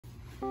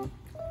Hi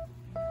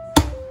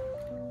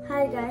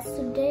guys,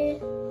 today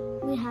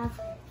we have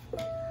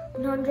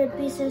 100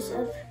 pieces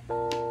of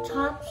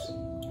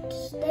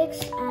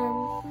chopsticks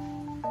and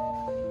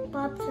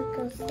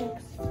popsicle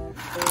sticks.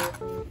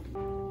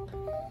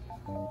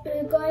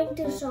 We're going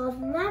to solve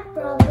math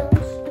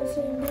problems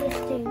using these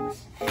things.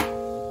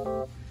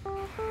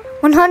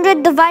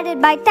 100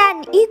 divided by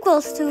 10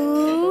 equals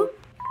to...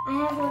 I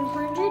have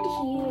 100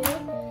 here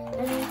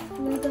and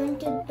we're going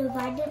to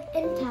divide it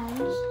in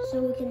tens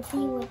so we can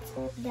see what's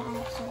the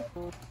answer.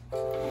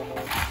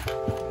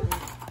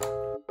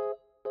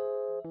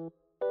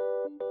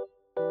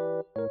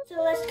 So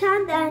let's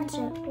count the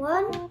answer.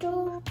 1,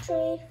 2,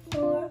 3,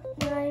 4,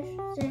 5,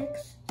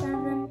 6,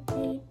 7,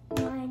 8,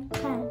 9,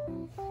 10.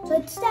 So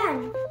it's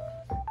 10.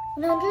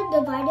 100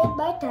 divided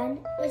by 10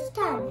 is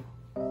 10.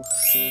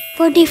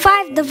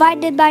 45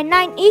 divided by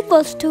 9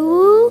 equals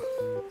to...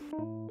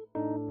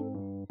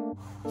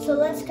 So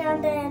let's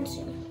count the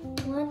answer.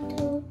 1,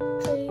 2,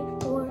 3,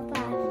 4,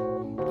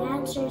 5. The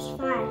answer is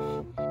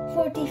 5.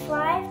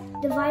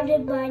 45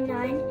 divided by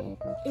 9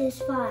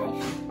 is 5.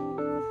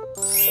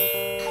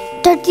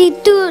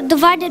 32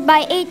 divided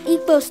by 8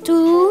 equals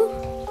to...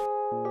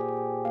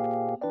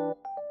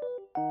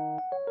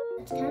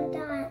 Let's count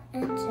the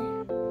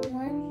answer.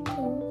 1, 2,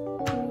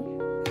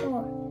 3,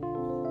 4.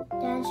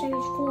 The answer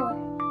is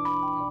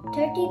 4.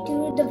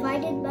 32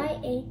 divided by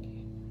 8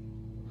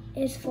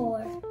 is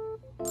 4.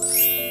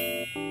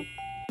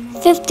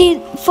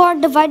 54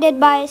 divided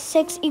by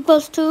 6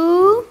 equals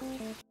to...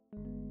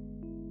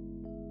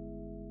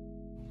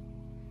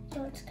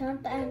 So let's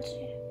count the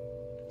answer.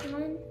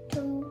 1,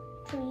 2,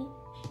 3,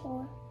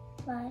 4,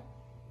 5,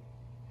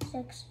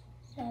 6,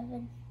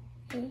 7,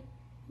 8,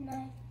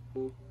 9.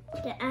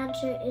 The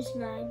answer is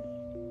 9.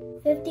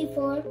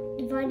 54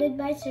 divided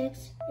by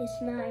 6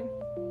 is 9.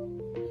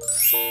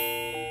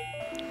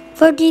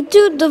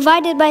 42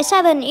 divided by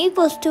 7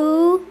 equals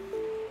to...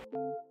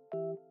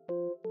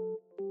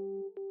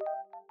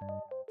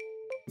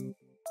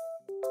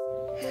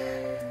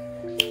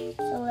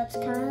 So let's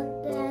count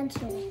the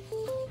answer.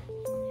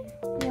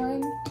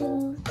 1,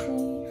 2, 3,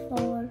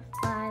 4,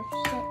 5,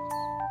 6.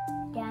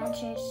 The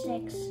answer is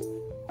 6.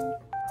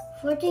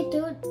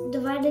 42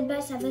 divided by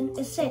 7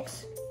 is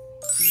 6.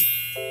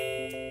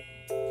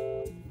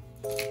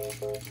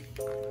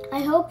 I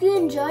hope you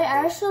enjoy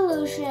our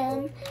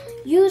solution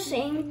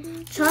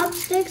using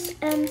chopsticks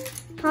and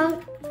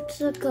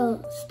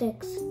popsicle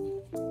sticks.